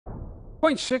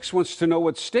Point 6 wants to know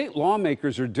what state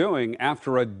lawmakers are doing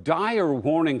after a dire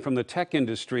warning from the tech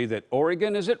industry that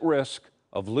Oregon is at risk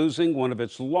of losing one of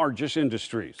its largest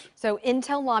industries. So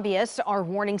Intel lobbyists are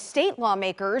warning state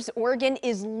lawmakers Oregon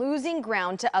is losing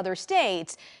ground to other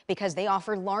states because they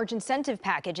offer large incentive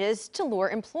packages to lure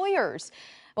employers.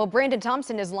 Well, Brandon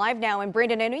Thompson is live now. And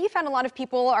Brandon, I know you found a lot of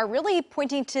people are really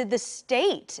pointing to the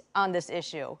state on this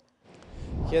issue.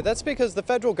 Yeah, that's because the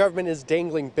federal government is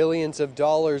dangling billions of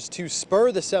dollars to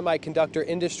spur the semiconductor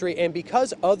industry, and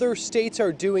because other states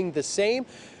are doing the same,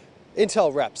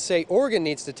 Intel reps say Oregon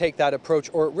needs to take that approach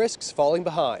or it risks falling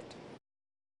behind.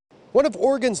 One of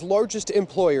Oregon's largest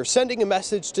employers sending a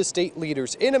message to state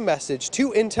leaders. In a message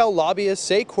to Intel lobbyists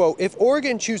say, quote, if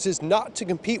Oregon chooses not to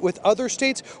compete with other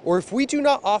states or if we do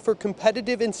not offer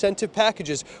competitive incentive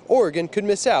packages, Oregon could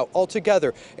miss out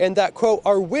altogether. And that, quote,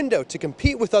 our window to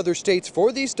compete with other states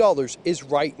for these dollars is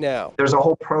right now. There's a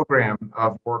whole program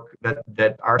of work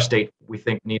that our state, we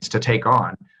think, needs to take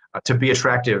on to be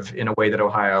attractive in a way that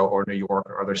Ohio or New York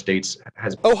or other states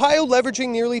has. Ohio leveraging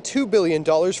nearly $2 billion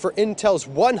for Intel's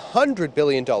 $100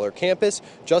 billion campus.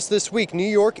 Just this week, New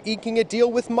York inking a deal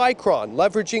with Micron,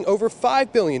 leveraging over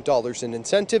 $5 billion in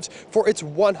incentives for its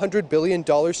 $100 billion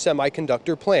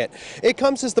semiconductor plant. It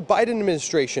comes as the Biden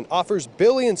administration offers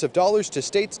billions of dollars to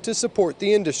states to support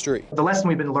the industry. The lesson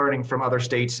we've been learning from other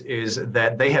states is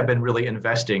that they have been really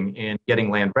investing in getting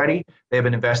land ready. They've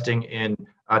been investing in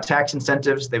tax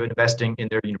incentives. They've been investing in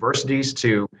their universities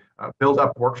to build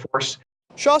up workforce.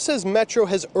 Shaw says Metro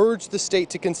has urged the state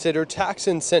to consider tax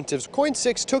incentives. Coin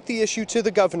 6 took the issue to the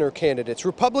governor candidates.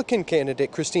 Republican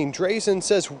candidate Christine Drazen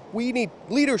says we need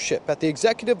leadership at the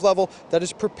executive level that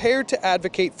is prepared to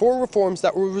advocate for reforms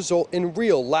that will result in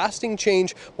real, lasting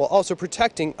change while also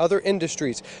protecting other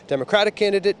industries. Democratic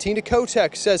candidate Tina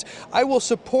Kotek says, I will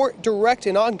support direct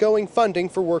and ongoing funding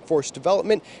for workforce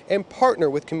development and partner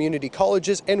with community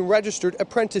colleges and registered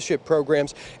apprenticeship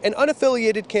programs. And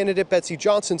unaffiliated candidate Betsy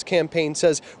Johnson's campaign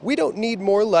says we don't need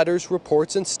more letters,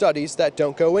 reports, and studies that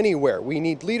don't go anywhere. We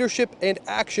need leadership and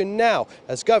action now,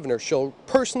 as governor she'll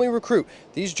personally recruit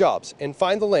these jobs and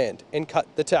find the land and cut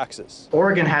the taxes.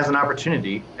 Oregon has an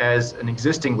opportunity as an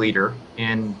existing leader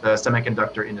in the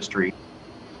semiconductor industry.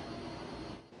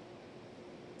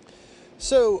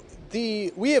 So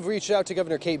we have reached out to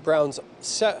Governor Kate Brown's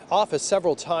office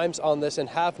several times on this and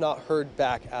have not heard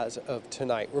back as of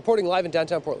tonight. Reporting live in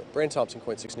downtown Portland, Brandon Thompson,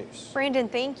 Coin 6 News. Brandon,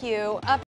 thank you.